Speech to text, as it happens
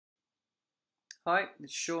Hi,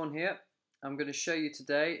 it's Sean here. I'm going to show you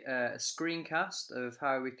today a screencast of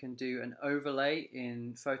how we can do an overlay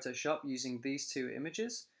in Photoshop using these two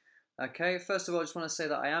images. Okay, first of all, I just want to say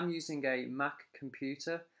that I am using a Mac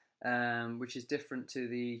computer, which is different to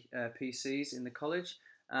the PCs in the college,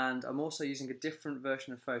 and I'm also using a different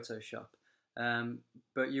version of Photoshop.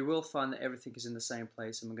 But you will find that everything is in the same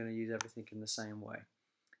place, and we're going to use everything in the same way.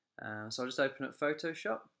 So I'll just open up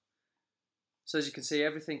Photoshop. So as you can see,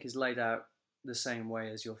 everything is laid out the same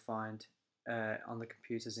way as you'll find on the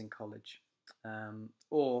computers in college,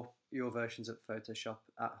 or your versions of Photoshop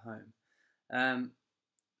at home.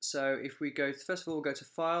 So if we go, first of all, we'll go to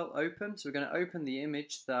File, Open. So we're going to open the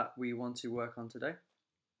image that we want to work on today.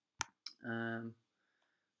 So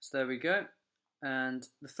there we go. And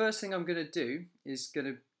the first thing I'm going to do is going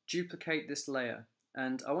to duplicate this layer.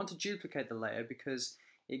 And I want to duplicate the layer because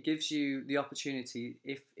it gives you the opportunity,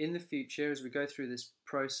 if in the future, as we go through this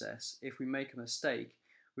process, if we make a mistake,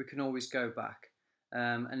 we can always go back.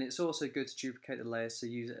 And it's also good to duplicate the layers to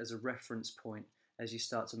use it as a reference point as you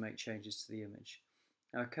start to make changes to the image.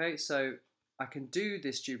 Okay, so I can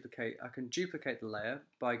duplicate the layer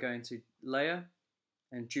by going to Layer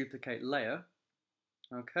and Duplicate Layer.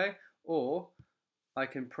 Okay, or I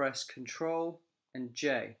can press Control and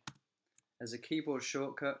J as a keyboard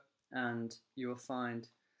shortcut, and you will find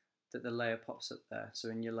that the layer pops up there. So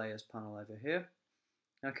in your layers panel over here.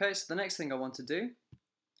 Okay, so the next thing I want to do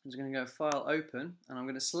is I'm going to go File, Open, and I'm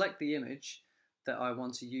going to select the image that I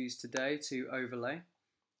want to use today to overlay.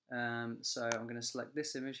 So I'm going to select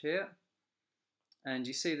this image here, and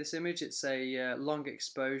you see this image, it's a long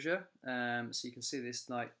exposure, so you can see this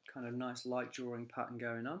kind of nice light drawing pattern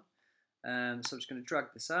going on. So I'm just going to drag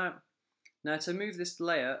this out. Now to move this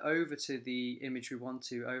layer over to the image we want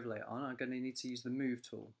to overlay it on, I'm going to need to use the Move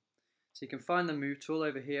tool. So you can find the Move tool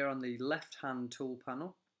over here on the left hand tool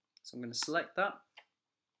panel. So I'm going to select that,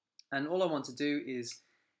 and all I want to do is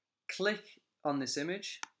click on this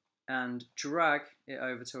image and drag it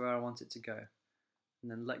over to where I want it to go,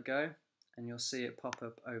 and then let go, and you'll see it pop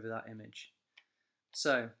up over that image.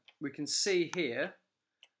 So we can see here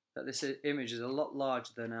that this image is a lot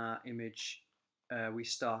larger than our image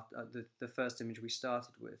the first image we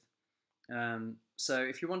started with. So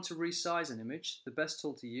if you want to resize an image, the best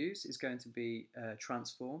tool to use is going to be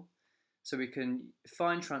Transform. So we can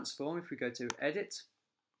find Transform if we go to Edit,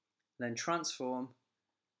 then Transform,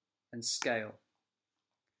 and Scale.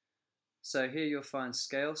 So here you'll find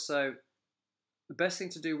Scale. So the best thing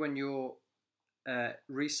to do when you're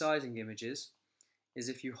resizing images is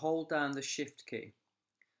if you hold down the Shift key.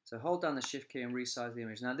 So hold down the Shift key and resize the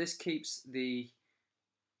image. Now this keeps the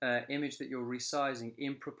image that you're resizing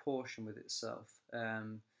in proportion with itself.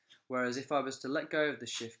 Whereas if I was to let go of the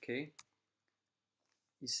Shift key,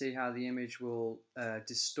 you see how the image will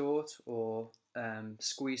distort or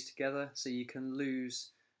squeeze together, so you can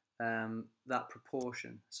lose that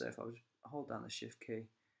proportion. So if I was to hold down the Shift key,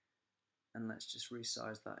 and let's just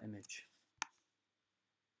resize that image.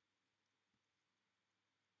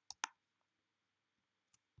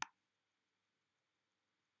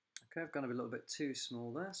 Okay, I've gone a little bit too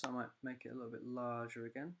small there, so I might make it a little bit larger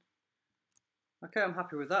again. Okay, I'm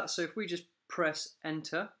happy with that. So if we just press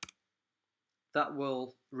Enter, that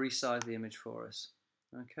will resize the image for us.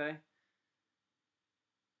 Okay.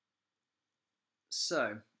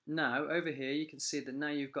 So now over here you can see that now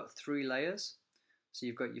you've got three layers. So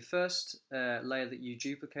you've got your first layer that you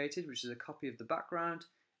duplicated, which is a copy of the background,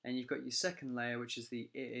 and you've got your second layer, which is the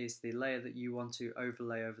layer that you want to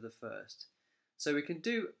overlay over the first. So we can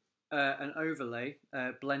do an overlay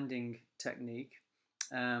blending technique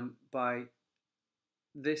by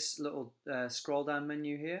this little scroll down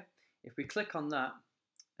menu here. If we click on that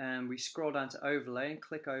and we scroll down to Overlay and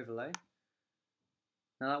click Overlay,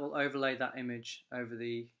 now that will overlay that image over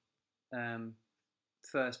the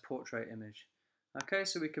first portrait image. Okay,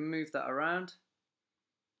 so we can move that around.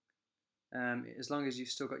 As long as you've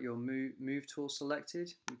still got your move tool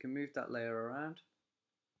selected, you can move that layer around.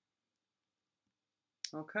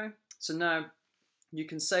 Okay, so now you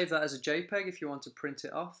can save that as a JPEG if you want to print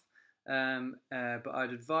it off. But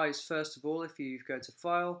I'd advise, first of all, if you go to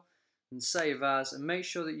File and Save As, and make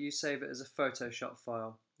sure that you save it as a Photoshop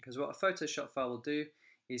file, because what a Photoshop file will do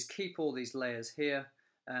is keep all these layers here.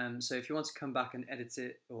 So if you want to come back and edit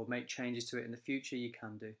it or make changes to it in the future, you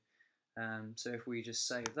can do. So if we just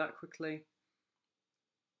save that quickly.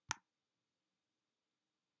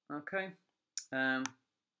 Okay.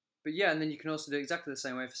 But yeah, and then you can also do exactly the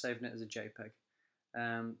same way for saving it as a JPEG.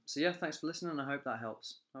 So yeah, thanks for listening, and I hope that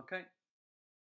helps. Okay.